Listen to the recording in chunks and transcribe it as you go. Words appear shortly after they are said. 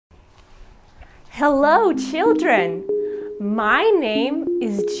Hello, children! My name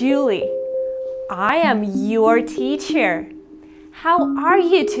is Julie. I am your teacher. How are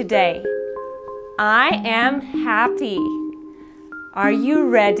you today? I am happy. Are you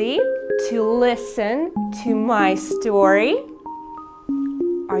ready to listen to my story?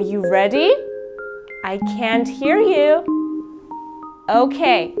 Are you ready? I can't hear you.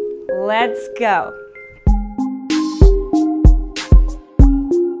 Okay, let's go.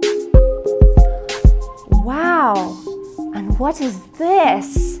 Wow, and what is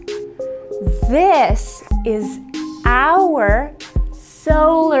this? This is our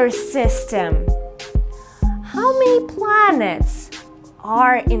solar system. How many planets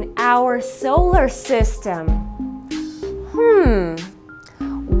are in our solar system?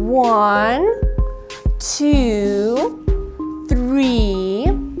 1, 2, 3,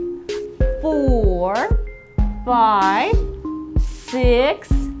 4, 5, 6,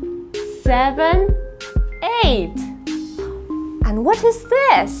 7, 8. And what is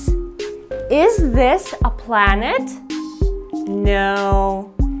this? Is this a planet?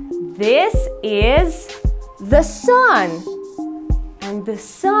 No, this is the sun. And the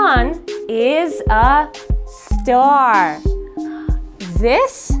sun is a star.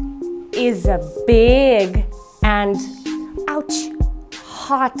 This is a big and, ouch,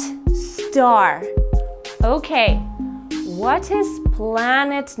 hot star. Okay, what is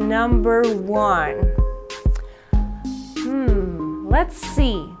planet number 1? Let's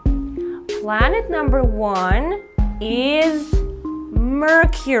see. Planet number 1 is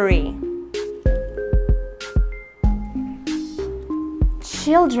Mercury.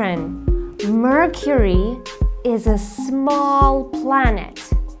 Children, Mercury is a small planet.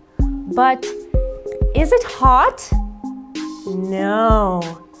 But is it hot? No,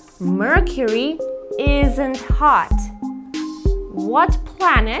 Mercury isn't hot. What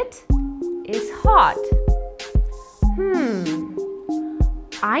planet is hot?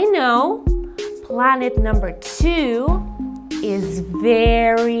 I know. Planet number 2 is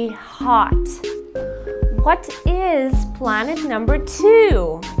very hot. What is planet number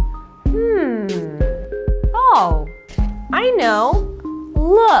 2? Oh, I know.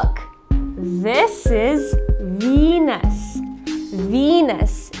 Look, this is Venus.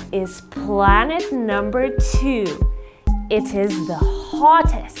 Venus is planet number 2. It is the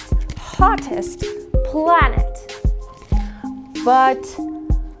hottest planet. But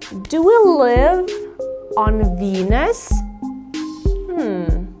do we live on Venus?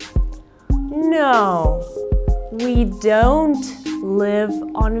 No, we don't live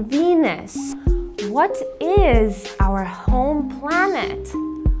on Venus. What is our home planet?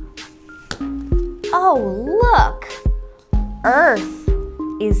 Oh, look! Earth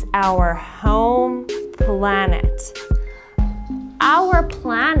is our home planet. Our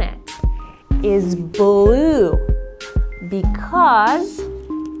planet is blue because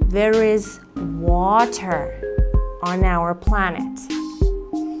there is water on our planet.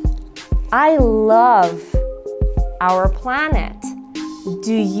 I love our planet.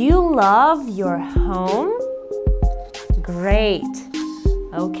 Do you love your home? Great.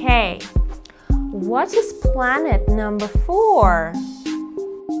 Okay. What is planet number 4?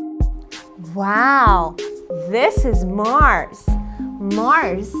 Wow, this is Mars.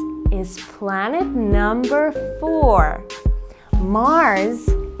 Mars is planet number 4. Mars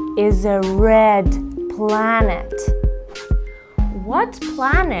is a red planet. What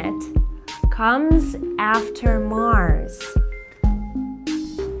planet comes after Mars?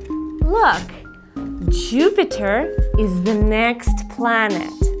 Look, Jupiter is the next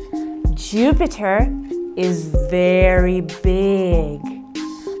planet. Jupiter is very big.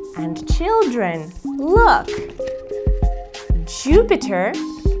 And children, look, Jupiter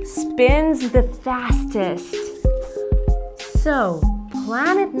spins the fastest. So,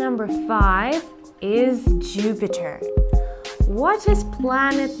 planet number 5 is Jupiter. What is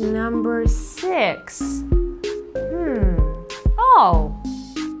planet number 6? Oh,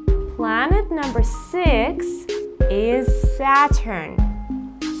 planet number 6 is Saturn.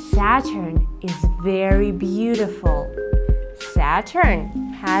 Saturn is very beautiful.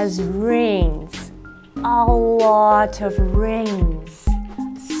 Saturn has rings, a lot of rings.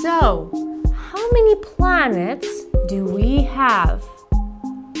 So, how many planets do we have?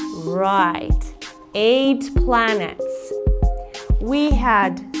 Right, 8 planets. We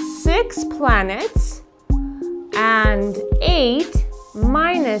had 6 planets, and 8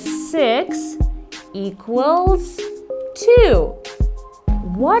 minus 6 equals 2.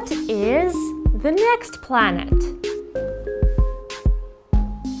 What is the next planet?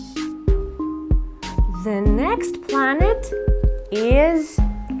 The next planet is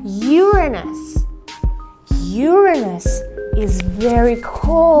Uranus. Uranus is very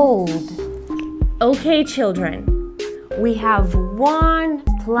cold. Okay, children, we have one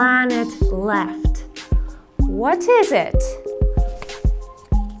planet left. What is it?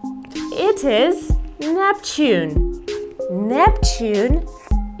 It is Neptune. Neptune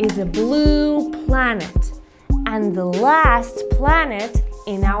is a blue planet and the last planet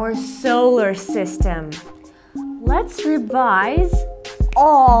in our solar system. Let's revise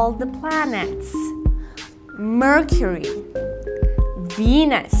all the planets. Mercury,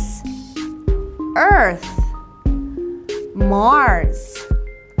 Venus, Earth, Mars,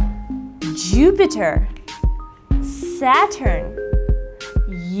 Jupiter, Saturn,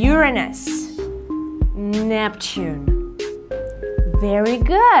 Uranus, Neptune. Very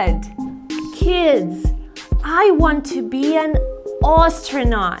good. Kids, I want to be an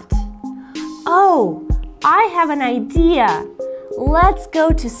astronaut. Oh, I have an idea. Let's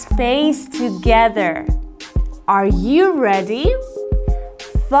go to space together. Are you ready?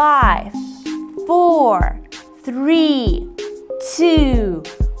 5, 4, 3, 2,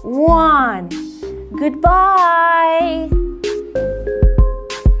 1. Goodbye.